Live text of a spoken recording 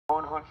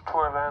known Hooch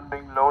tour van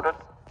being loaded.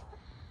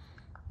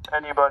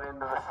 Anybody in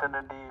the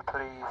vicinity,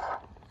 please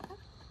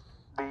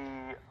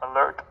be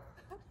alert,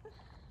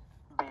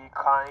 be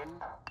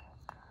kind,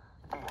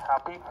 be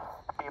happy,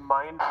 be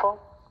mindful.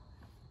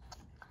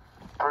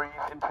 Breathe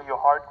into your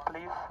heart,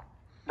 please.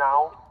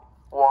 Now,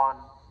 one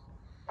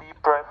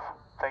deep breath.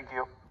 Thank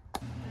you.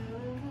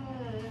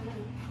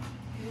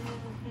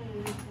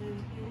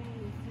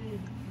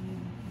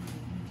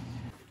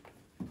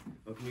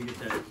 Oh, can we get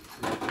that?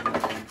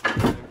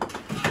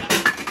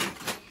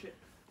 Shit.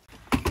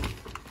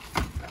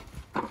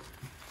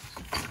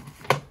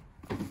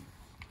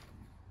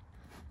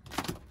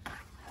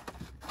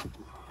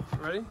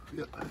 Ready?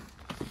 Yep.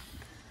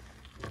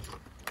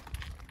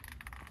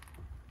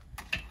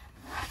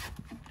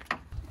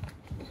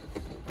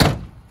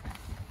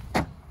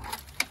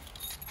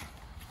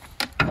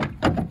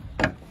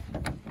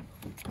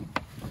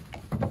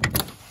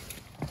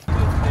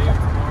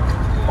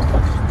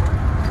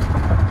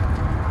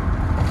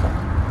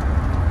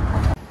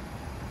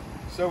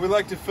 So we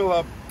like to fill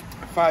up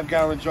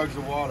 5-gallon jugs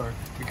of water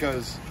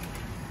because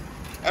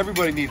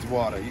everybody needs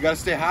water. You gotta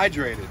stay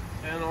hydrated.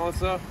 And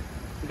also,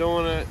 you don't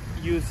want to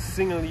use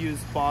single-use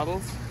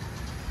bottles.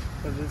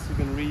 For this you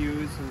can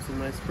reuse some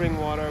nice spring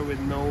water with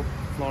no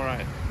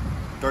fluoride.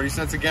 30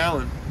 cents a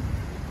gallon.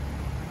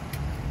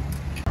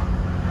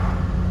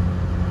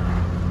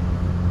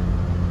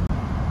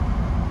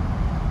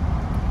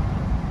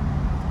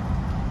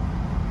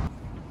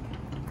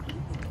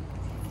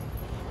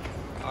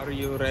 Are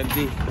you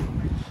ready?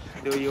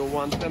 Do you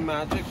want the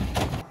magic?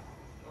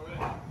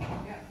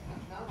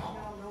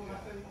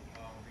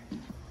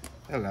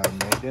 Hello,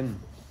 maiden.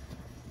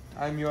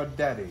 I'm your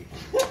daddy.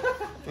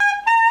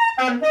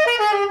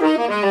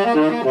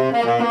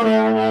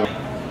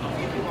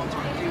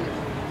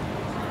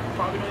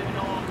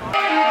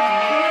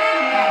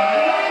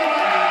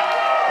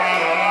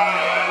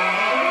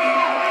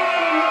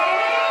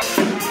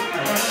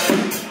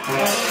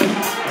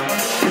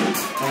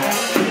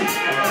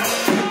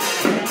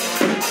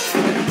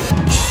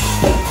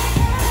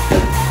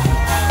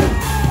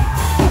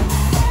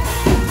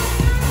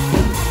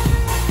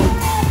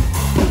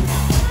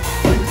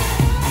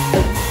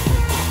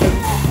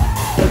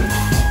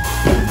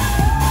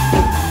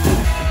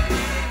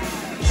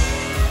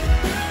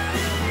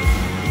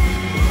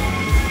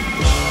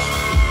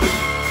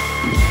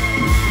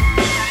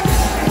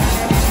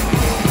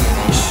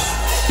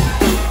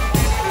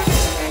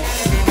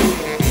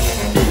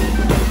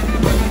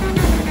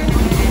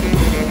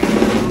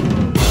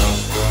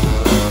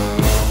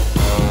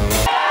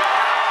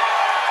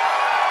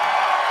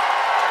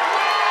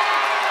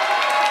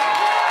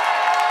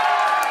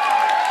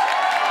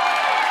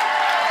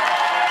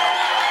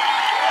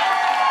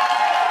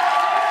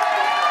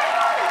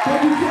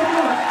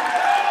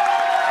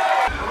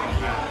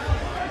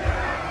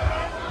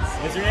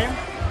 What's your name?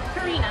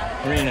 Karina.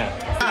 Karina.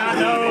 I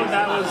know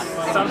that was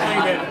something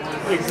that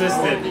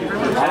existed.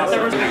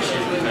 There was